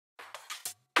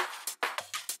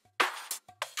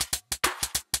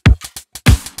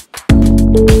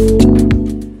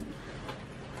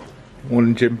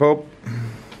Morning, Jim Bob.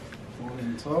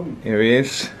 Morning, Tom. Here he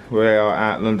is. We are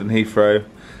at London Heathrow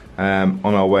on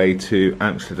our way to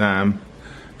Amsterdam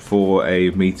for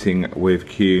a meeting with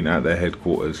Keune at their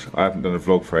headquarters. I haven't done a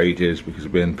vlog for ages because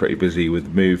I've been pretty busy with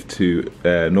the move to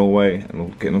Norway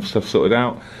and getting all stuff sorted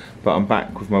out. But I'm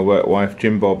back with my work wife,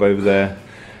 Jim Bob, over there,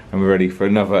 and we're ready for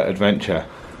another adventure.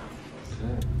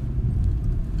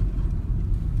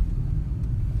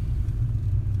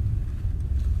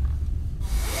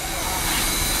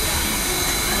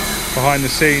 Behind the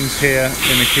scenes here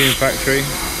in the Keune factory,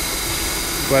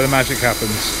 where the magic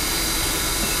happens.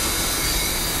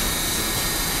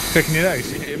 Picking your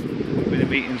nose. Been in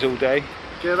meetings all day.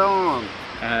 Get on.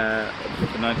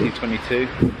 For 1922,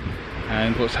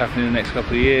 and what's happening in the next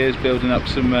couple of years, building up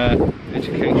some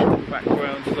educational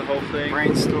background to the whole thing.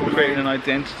 Brainstorming. Creating an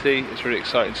identity. It's really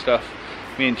exciting stuff.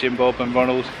 Me and Jim Bob and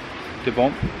Ronald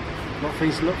DeBont. A lot of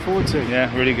things to look forward to.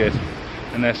 Yeah, really good.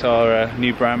 And there's our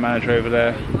new brand manager over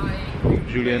there,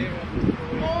 Julian.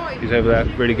 He's over there,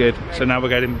 really good. So now we're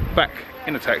getting back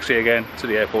in a taxi again to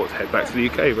the airport to head back to the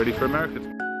UK, ready for America.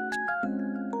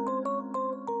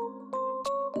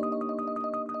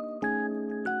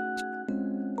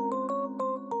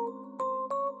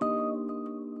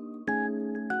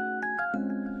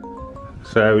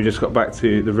 So we just got back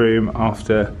to the room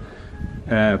after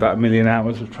about 1 million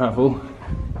hours of travel,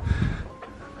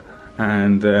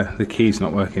 and the key's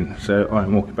not working, so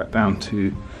I'm walking back down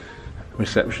to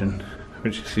reception,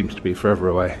 which seems to be forever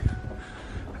away.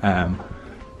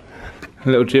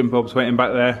 Little Jim Bob's waiting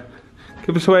back there.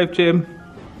 Give us a wave, Jim.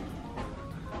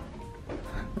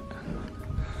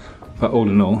 But all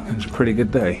in all, it was a pretty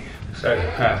good day. So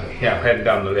yeah, I'm heading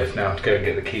down the lift now to go and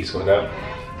get the key sorted out.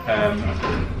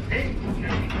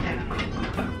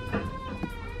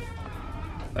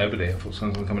 Nobody, I thought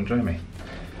someone's gonna come and join me.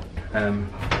 I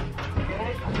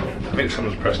think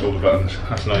someone's pressed all the buttons,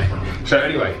 that's nice. So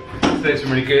anyway, today's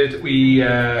been really good.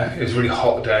 It was a really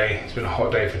hot day. It's been a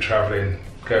hot day for travelling,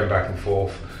 going back and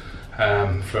forth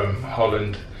from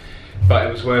Holland. But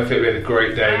it was worth it. We had a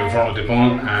great day with Ronald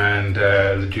DeBont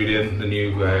and Julian, the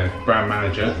new brand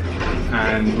manager.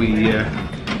 And we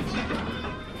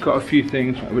got a few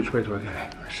things. Which way do I go?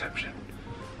 Reception.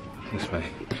 This way.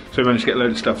 So we managed to get a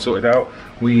load of stuff sorted out.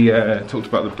 We talked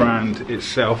about the brand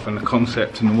itself and the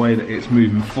concept and the way that it's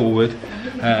moving forward.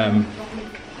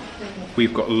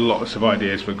 We've got lots of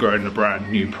ideas for growing the brand,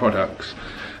 new products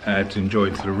to enjoy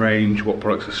into the range, what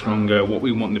products are stronger, what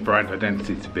we want the brand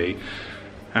identity to be.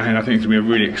 And I think it's going to be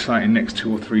a really exciting next 2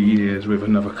 or 3 years with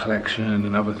another collection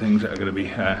and other things that are going to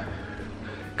be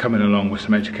coming along with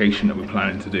some education that we're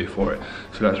planning to do for it.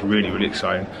 So that's really, really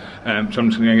exciting. So I'm just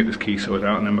going to get this key sorted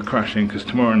out and then we're crashing, because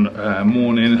tomorrow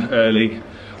morning early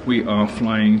we are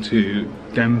flying to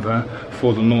Denver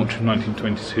for the launch of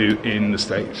 1922 in the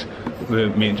States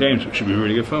with me and James, which should be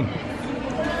really good fun.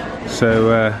 So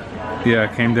yeah,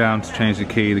 I came down to change the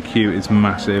key. The queue is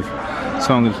massive.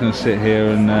 So I'm just going to sit here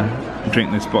and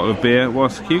drink this bottle of beer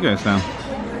whilst the queue goes down.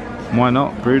 Why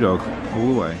not? Brewdog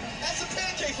all the way.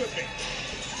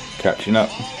 Catching up.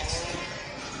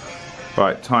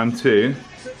 Right, time to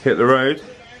hit the road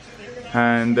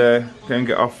and go and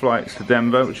get our flights to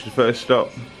Denver, which is the first stop.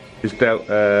 Is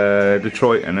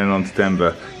Detroit and then on to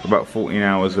Denver. About 14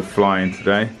 hours of flying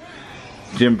today.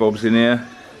 Jim Bob's in here.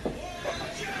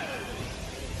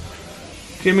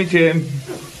 Jimmy Jim.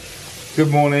 Good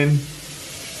morning.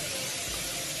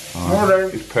 Morning.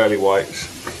 It's pearly whites.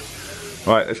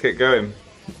 Right, let's get going.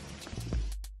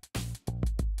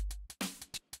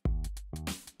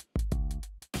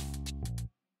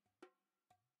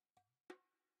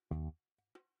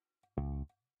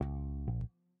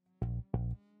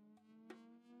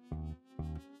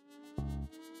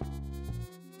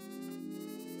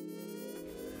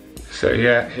 So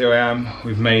yeah, here I am,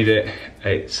 we've made it.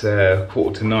 It's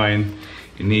 9:15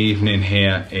 in the evening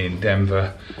here in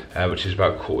Denver, which is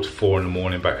about 3:45 in the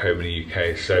morning back home in the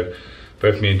UK. So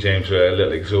both me and James were a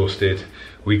little exhausted.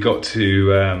 We got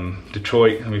to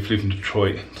Detroit and we flew from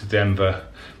Detroit to Denver,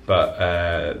 but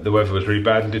the weather was really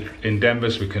bad in Denver,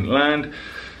 so we couldn't land.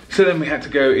 So then we had to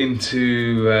go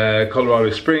into Colorado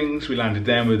Springs. We landed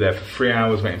there, we were there for 3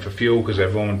 hours waiting for fuel because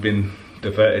everyone had been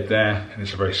diverted there, and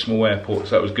it's a very small airport,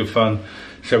 so that was good fun.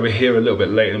 So we're here a little bit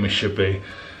later than we should be.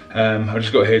 I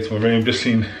just got here to my room, just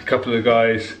seen a couple of the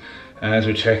guys as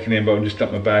we're checking in, but I'm just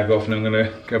dumped my bag off and I'm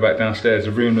gonna go back downstairs.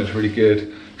 The room looks really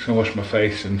good. Just gonna wash my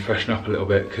face and freshen up a little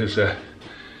bit because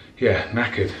yeah,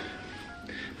 knackered.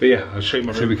 But yeah, I'll show you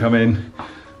my room. So we come in,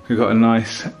 we've got a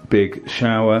nice big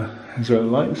shower. Is there a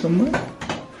light somewhere?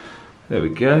 There we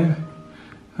go.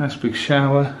 Nice big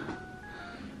shower.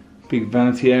 Big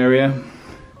vanity area.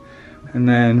 And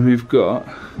then we've got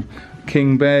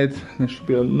king bed. There should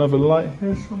be another light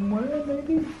here somewhere,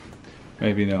 maybe?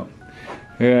 Maybe not.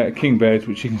 Yeah, king bed,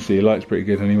 which you can see, light's pretty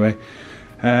good anyway.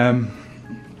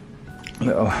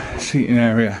 Little seating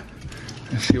area.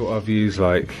 Let's see what our view's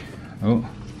like. Oh,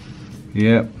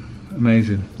 yep,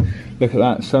 amazing. Look at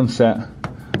that sunset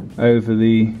over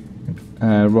the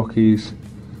Rockies.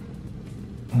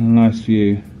 Nice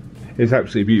view. It's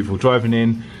absolutely beautiful. Driving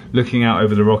in, looking out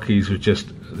over the Rockies with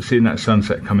just seeing that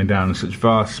sunset coming down in such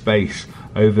vast space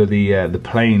over the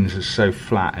plains is so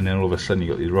flat, and then all of a sudden you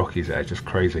got these Rockies there, just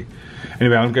crazy.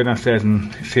 Anyway, I'm going downstairs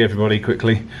and see everybody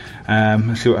quickly.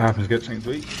 Let's see what happens, get something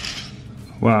to eat.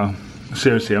 Wow,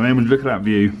 seriously, I mean, when you look at that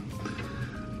view,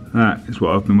 that is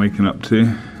what I've been waking up to.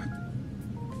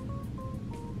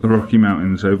 The Rocky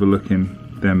Mountains overlooking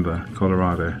Denver,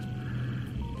 Colorado.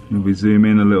 If we zoom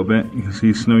in a little bit, you can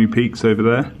see snowy peaks over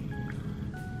there.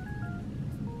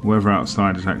 Weather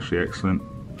outside is actually excellent.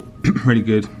 Really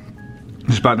good.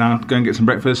 Just back down, go and get some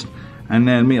breakfast, and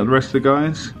then meet up the rest of the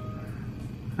guys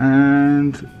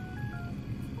and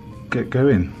get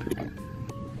going.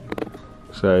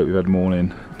 So we've had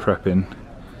morning prepping,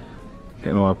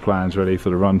 getting all our plans ready for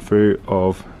the run through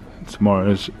of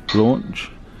tomorrow's launch.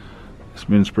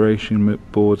 Some inspiration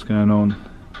boards going on.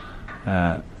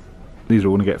 These are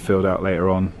all going to get filled out later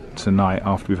on tonight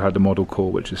after we've had the model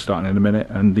call, which is starting in a minute,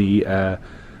 and the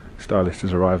stylist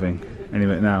is arriving any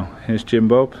minute now. Here's Jim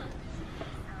Bob.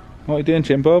 What are you doing,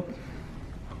 Jim Bob?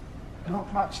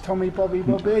 Not much, Tommy, Bobby,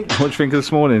 Bobby. What do you think of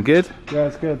this morning? Good? Yeah,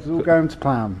 it's good. It's all going to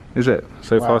plan. Is it?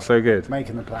 So far so good?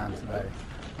 Making the plan today.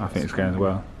 I think it's going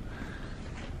well.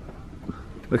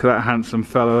 Look at that handsome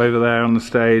fellow over there on the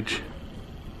stage.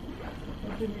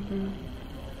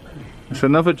 It's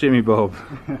another Jimmy Bob.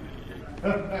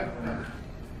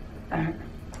 Have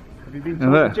you been to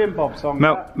the Jim Bob song?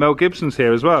 Mel Gibson's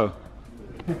here as well.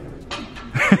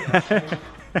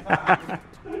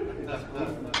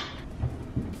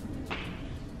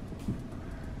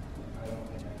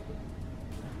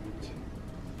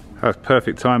 That's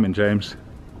perfect timing, James.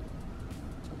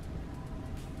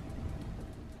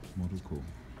 Model call.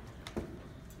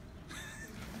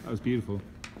 That was beautiful.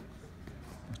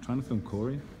 I was trying to film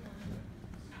Corey.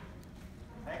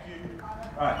 Thank you.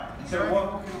 Alright, so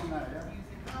what?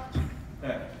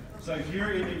 Yeah. So if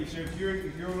you're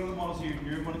one of the models,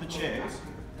 you're in one of the chairs.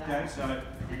 Okay, so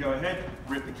you go ahead,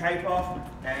 rip the cape off,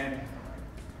 and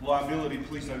liability,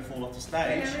 please don't fall off the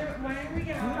stage. Why don't we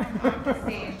get off the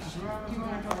stage? Do you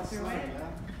want to go through it?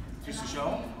 Just to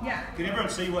show? Yeah. Can everyone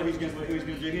see what he's going to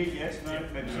do here? Yes? No?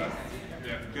 Maybe so?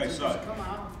 Yeah. Okay, so. Just come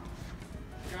out,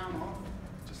 gown off,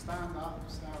 just stand up,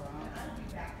 stare around.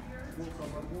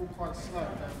 Walk quite slow,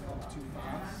 don't walk too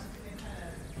fast.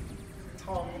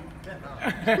 Tom, get up.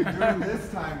 During this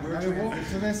time, we're Now walk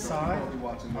to this side.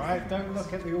 watching. Alright, don't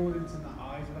look at the audience in the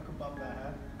eyes, look above their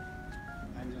head.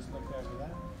 And just look over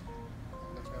there.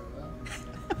 Look over there.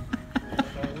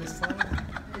 Look over this side.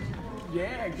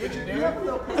 Yeah, good to do.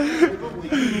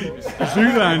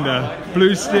 Zoolander,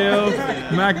 Blue Steel,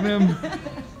 Magnum.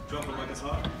 Drop it like it's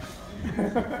hot.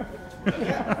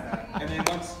 And then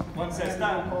once that's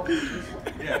done,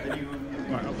 yeah, then you.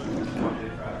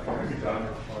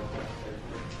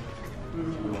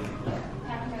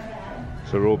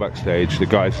 So we're all backstage. The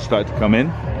guys have started to come in.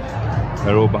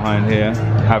 They're all behind here,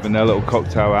 having their little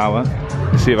cocktail hour.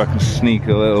 Let's see if I can sneak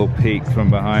a little peek from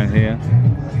behind here.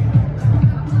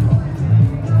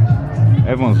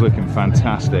 Everyone's looking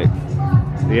fantastic.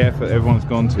 The effort everyone's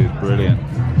gone to is brilliant.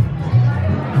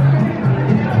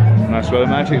 And that's where the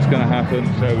magic's going to happen.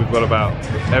 So we've got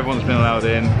everyone's been allowed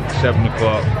in, 7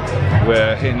 o'clock.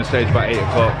 We're hitting the stage about 8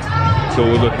 o'clock. It's all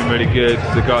looking really good.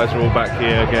 The guys are all back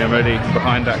here getting ready.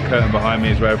 Behind that curtain behind me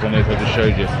is where everyone is, I just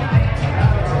showed you.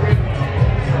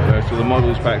 So the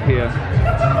models back here.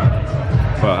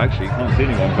 Well, actually, you can't see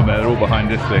anyone from there. They're all behind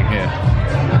this thing here.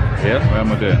 Yeah, where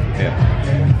am I doing? Here.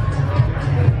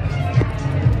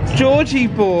 Georgie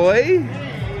boy,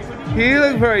 you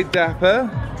look very dapper.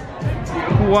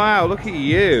 Wow, look at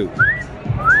you.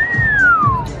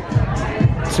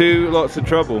 Lots of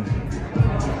trouble.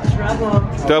 Trouble.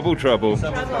 Double trouble.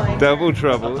 Trouble. Double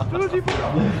trouble.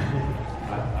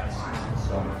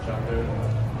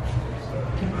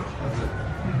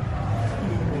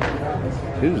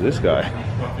 Who's this guy?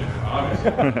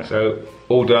 So,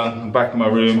 all done. I'm back in my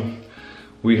room.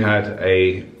 We had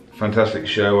a fantastic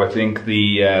show. I think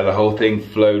the whole thing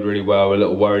flowed really well. We're a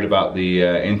little worried about the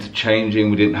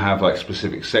interchanging. We didn't have like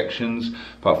specific sections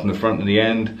apart from the front and the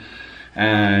end,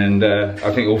 and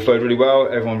I think it all flowed really well.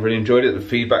 Everyone really enjoyed it. The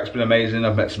feedback's been amazing.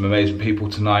 I've met some amazing people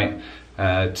tonight.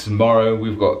 Tomorrow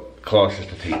we've got classes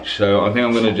to teach, so I think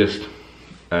I'm going to just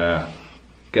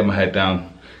get my head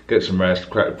down, get some rest,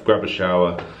 grab a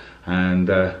shower, and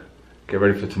get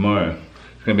ready for tomorrow.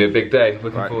 It's going to be a big day.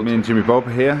 Looking forward. Me and Jimmy Bob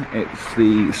here. It's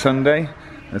the Sunday,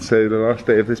 and so the last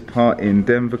day of this part in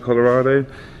Denver, Colorado.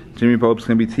 Jimmy Bob's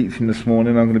going to be teaching this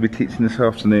morning. I'm going to be teaching this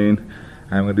afternoon,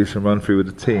 and I'm going to do some run through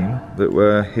with the team that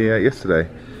were here yesterday.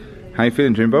 How you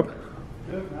feeling, Jimmy Bob?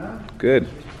 Good, man. Good.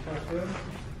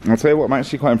 I'll tell you what, I'm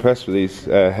actually quite impressed with these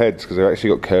heads, because they've actually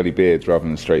got curly beards rather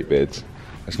than straight beards.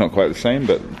 It's not quite the same,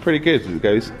 but pretty good as it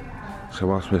goes. So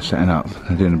whilst we're setting up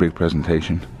and doing a big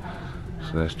presentation,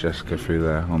 so there's Jessica through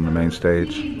there on the main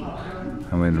stage,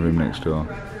 and we're in the room next door.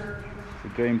 So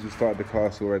James has started the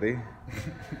class already.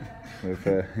 With,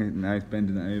 now he's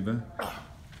bending it over.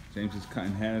 James is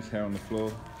cutting hair, his hair on the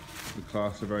floor. The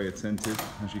class are very attentive,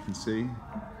 as you can see.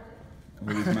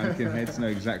 All these mannequin heads know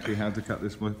exactly how to cut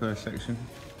this first section.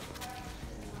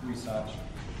 Research,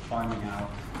 finding out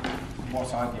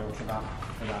what's ideal for that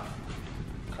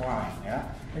client, yeah?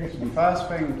 Okay, so the first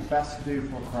thing best to do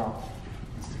for a craft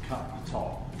is to cut the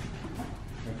top.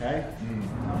 Okay?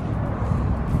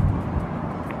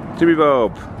 Jimmy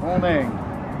Bob! Morning!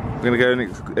 We're going to go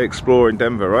and explore in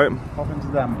Denver, right? Pop into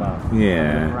Denver.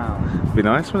 Yeah. It'd be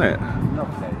nice, wouldn't it?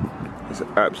 Lovely. It's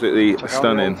absolutely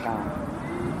stunning.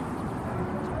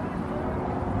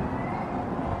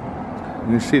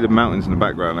 You can see the mountains in the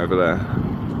background over there.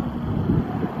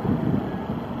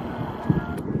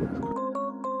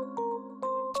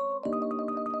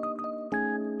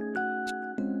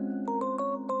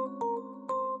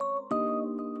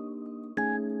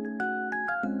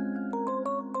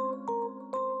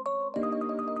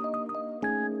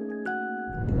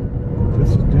 This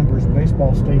is Denver's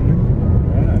baseball stadium.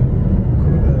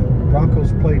 The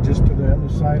Broncos play just to the other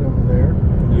side over there.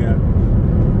 Yeah.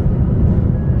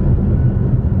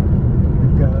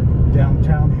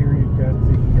 Downtown here, you've got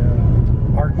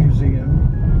the Art Museum,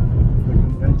 the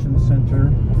Convention Center,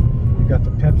 you've got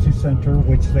the Pepsi Center,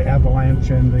 which the Avalanche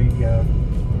and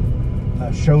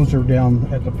the shows are down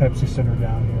at the Pepsi Center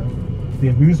down here. The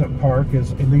amusement park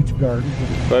is Elite Gardens.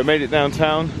 So I made it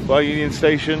downtown by Union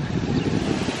Station.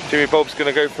 Jimmy Bob's going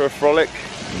to go for a frolic.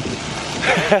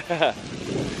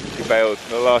 He bailed at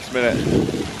the last minute.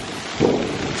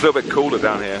 It's a little bit cooler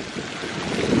down here.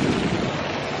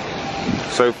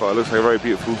 So far, it looks like a very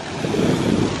beautiful,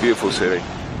 beautiful city.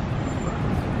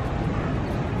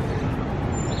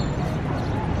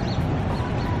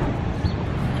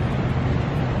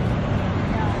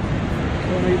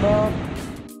 Tony Bob.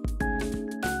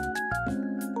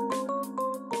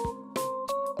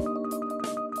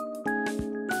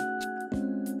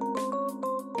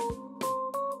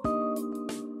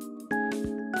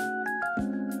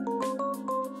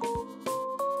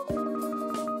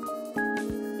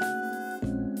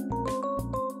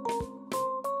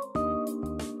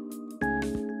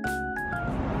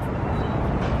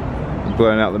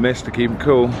 Blowing out the mist to keep it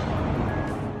cool.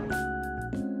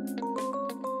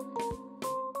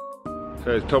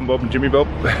 So it's Tom Bob and Jimmy Bob.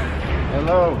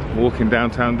 Hello. Walking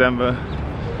downtown Denver.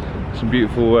 Some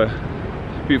beautiful,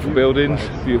 beautiful buildings,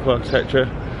 beautiful architecture.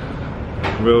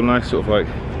 Real nice sort of like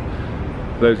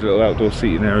loads of little outdoor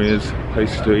seating areas,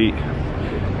 places to eat.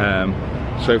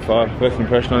 So far, first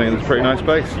impression, I think it's a pretty nice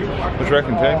place. What do you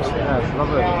reckon, James? Yeah, it's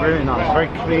lovely. It's really nice. Very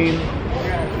clean.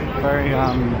 Very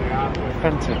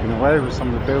authentic in a way with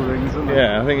some of the buildings. Isn't it?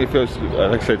 Yeah, I think it feels,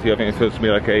 like I said to you, I think it feels to me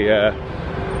like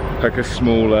a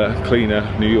smaller, cleaner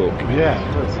New York. Yeah,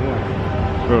 it does,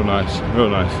 yeah. Real nice, real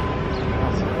nice.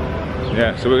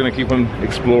 Yeah, so we're going to keep on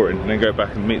exploring and then go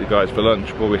back and meet the guys for lunch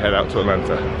before we head out to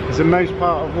Atlanta. It's the most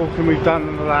part of walking we've done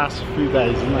in the last few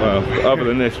days, isn't it? Well, other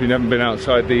than this, we haven't been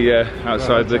outside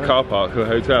the car park of the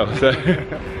hotel, so yeah,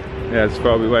 that's as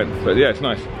far we went. But yeah, it's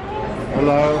nice.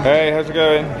 Hello. Hey, how's it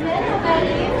going?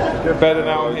 Better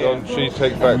now on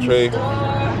Cheesecake Factory.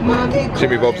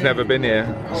 Jimmy Bob's never been here,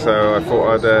 so I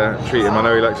thought I'd treat him. I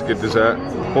know he likes a good dessert.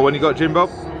 What one you got, Jim Bob?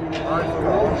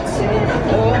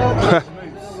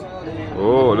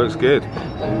 Oh, looks good.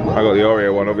 I got the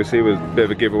Oreo one, obviously, with a bit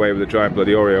of a giveaway with a giant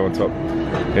bloody Oreo on top.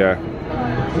 Yeah.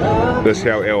 Let's see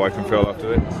how ill I can feel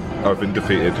after it. I've been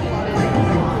defeated.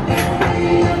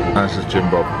 And this is Jim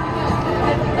Bob.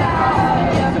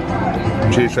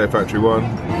 Cheesecake Factory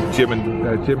 1.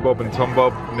 Jim Bob and Tom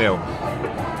Bob, nil.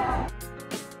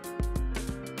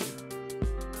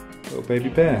 Little baby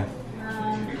bear.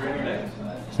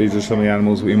 So these are some of the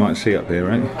animals that we might see up here,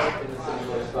 right?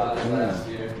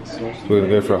 So we're going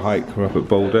to go for a hike. We're up at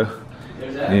Boulder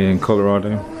in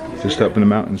Colorado, just up in the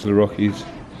mountains of the Rockies.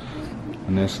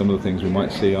 And there's some of the things we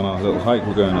might see on our little hike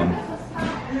we're going on.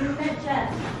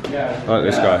 I like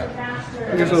this guy. Look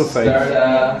at his little face.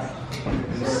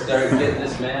 Start getting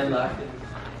this man locked in.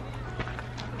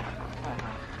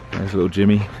 There's little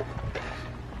Jimmy.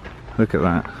 Look at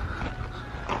that.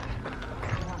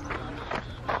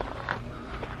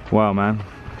 Wow, man.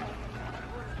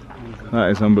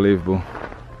 That is unbelievable.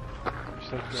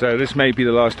 So this may be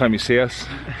the last time you see us.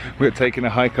 We're taking a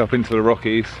hike up into the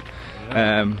Rockies.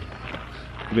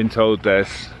 We've been told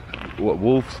there's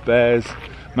wolves, bears,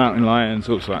 mountain lions,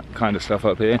 all that kind of stuff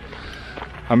up here.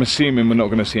 I'm assuming we're not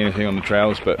going to see anything on the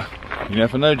trails, but you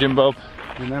never know, Jim Bob.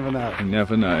 You never know. You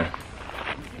never know.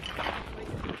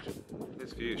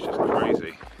 This view is just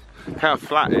crazy. Look how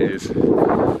flat it is.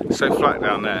 It's so flat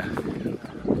down there.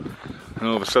 And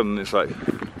all of a sudden it's like,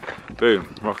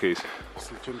 boom, Rockies.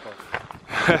 It's a Jim Bob.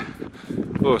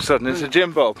 All of a sudden it's a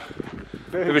Jim Bob.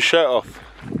 With his shirt off.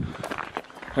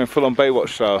 And full on Baywatch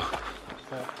style.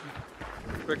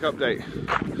 Quick update.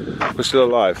 We're still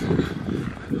alive.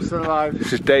 Still alive.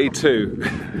 This is day 2.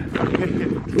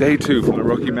 Day 2 from the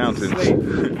Rocky Mountains.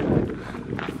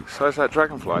 So is that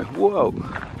dragonfly. Whoa.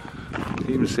 Can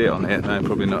you even see it on here? No,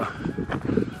 probably not.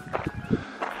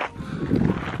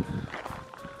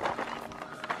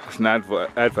 It's an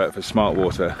advert for Smart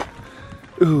Water.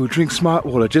 Ooh, drink Smart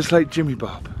Water just like Jimmy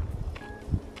Bob.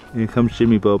 Here comes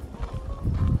Jimmy Bob.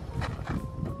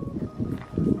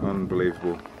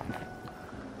 Unbelievable.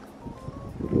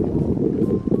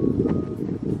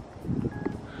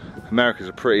 America's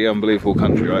a pretty unbelievable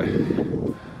country, right?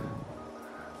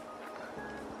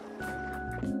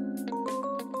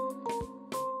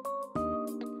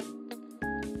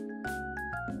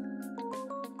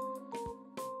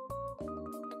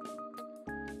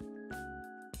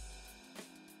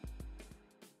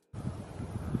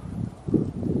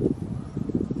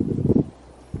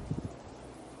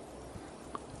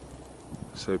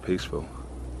 So peaceful.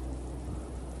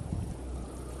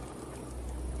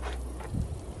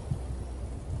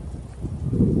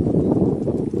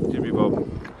 Jimmy Bob.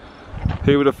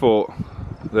 Who would have thought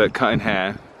that cutting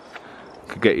hair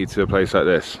could get you to a place like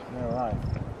this? You're right.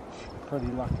 Pretty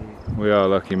lucky. We are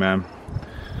lucky, man.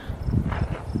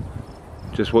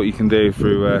 Just what you can do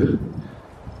through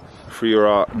your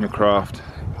art and your craft.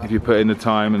 If you put in the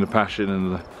time and the passion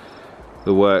and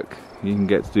the work, you can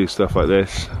get to do stuff like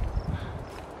this.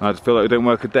 I feel like I don't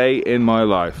work a day in my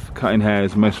life. Cutting hair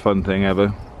is the most fun thing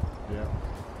ever. Yeah.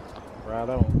 Right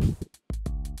on.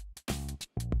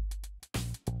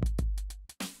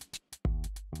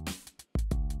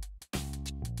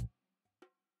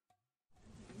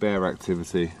 Bear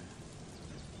activity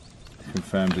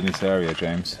confirmed in this area,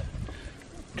 James.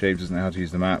 James doesn't know how to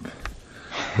use the map.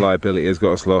 Liability has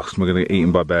got us lost and we're going to get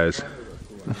eaten by bears.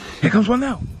 Here comes one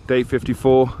now! Day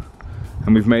 54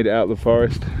 and we've made it out of the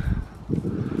forest.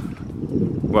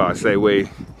 Well, I say we.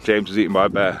 James was eaten by a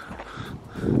bear.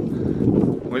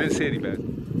 We didn't see any bear. I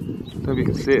don't know if you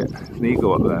can see it. There's an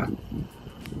eagle up there.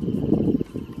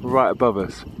 Right above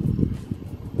us.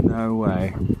 No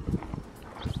way.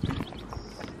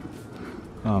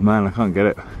 Oh man, I can't get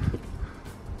it.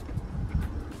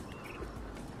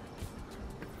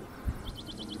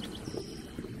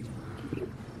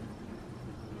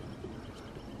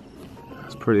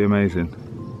 That's pretty amazing.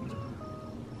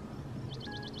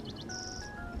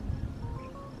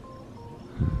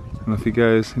 And off he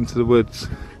goes into the woods.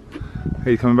 Are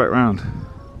you coming back round?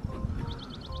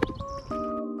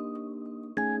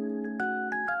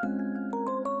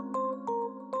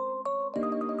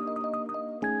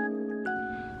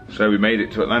 So we made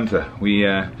it to Atlanta. We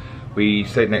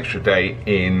stayed an extra day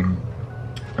in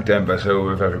Denver, so we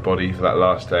were with everybody for that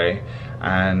last day,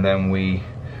 and then we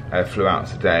flew out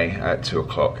today at 2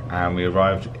 o'clock, and we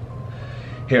arrived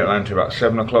here in Atlanta about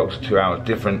 7 o'clock, so 2 hours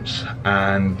difference,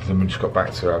 and then we just got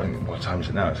back to, I think, what time is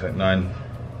it now? It's like 9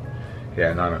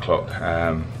 o'clock.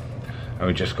 And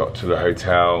we just got to the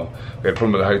hotel. We had a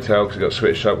problem with the hotel because it got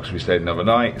switched up because we stayed another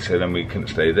night, so then we couldn't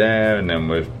stay there, and then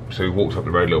so we walked up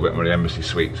the road a little bit and we're in the Embassy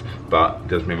Suites, but it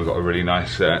does mean we've got a really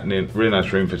nice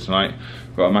room for tonight.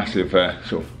 We've got a massive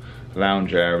sort of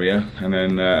lounge area, and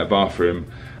then a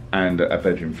bathroom and a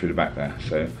bedroom through the back there.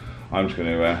 So I'm just going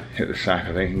to hit the sack,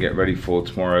 I think, and get ready for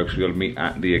tomorrow because we've got to meet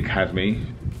at the Academy,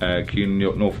 Keune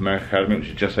North America Academy, which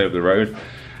is just over the road,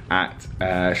 at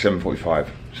 7:45.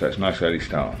 So it's a nice early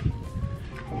start.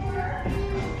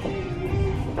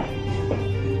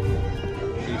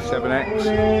 G7X.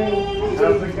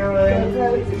 How's it going?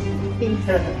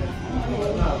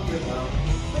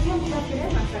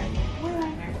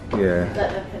 Yeah.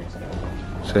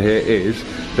 So here is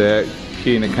the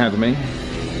Keune Academy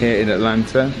here in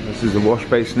Atlanta. This is the wash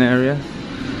basin area.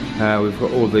 We've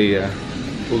got all the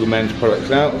men's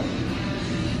products out.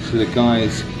 So the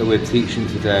guys that we're teaching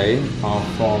today are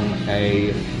from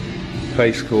a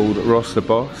place called Ross the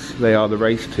Boss. They are the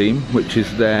race team, which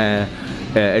is their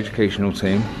educational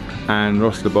team, and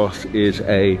Ross the Boss is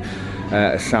a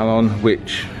salon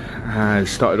which has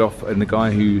started off, and the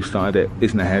guy who started it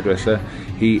isn't a hairdresser.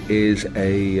 He is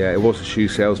was a shoe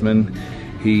salesman.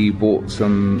 He bought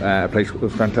a place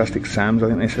called Fantastic Sam's, I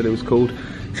think they said it was called.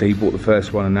 So he bought the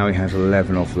first one, and now he has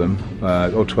 11 of them,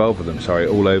 or 12 of them, sorry,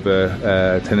 all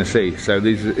over Tennessee. So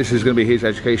this is going to be his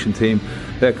education team.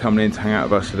 They're coming in to hang out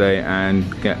with us today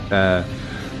and get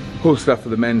all stuff for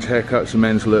the men's haircuts and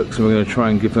men's looks, and we're going to try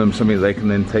and give them something that they can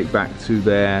then take back to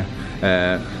their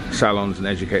salons and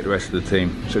educate the rest of the team.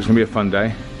 So it's going to be a fun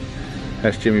day.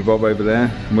 That's Jimmy Bob over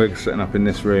there, and we're setting up in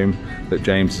this room that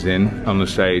James is in on the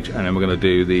stage, and then we're going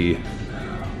to do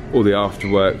all the after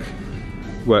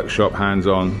workshop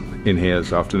hands-on in here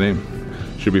this afternoon.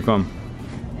 Should be fun.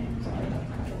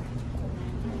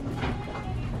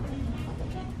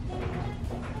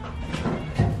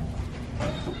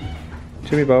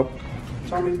 Jimmy Bob.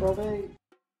 Tommy Bobby.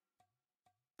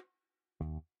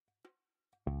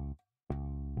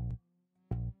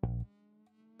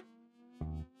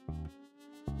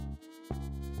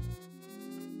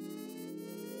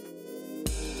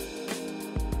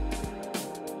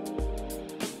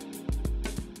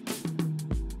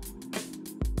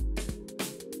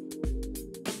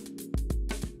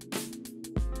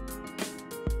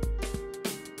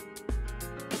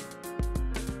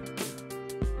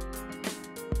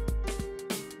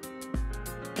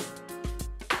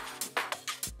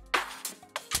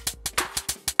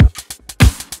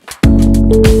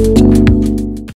 you.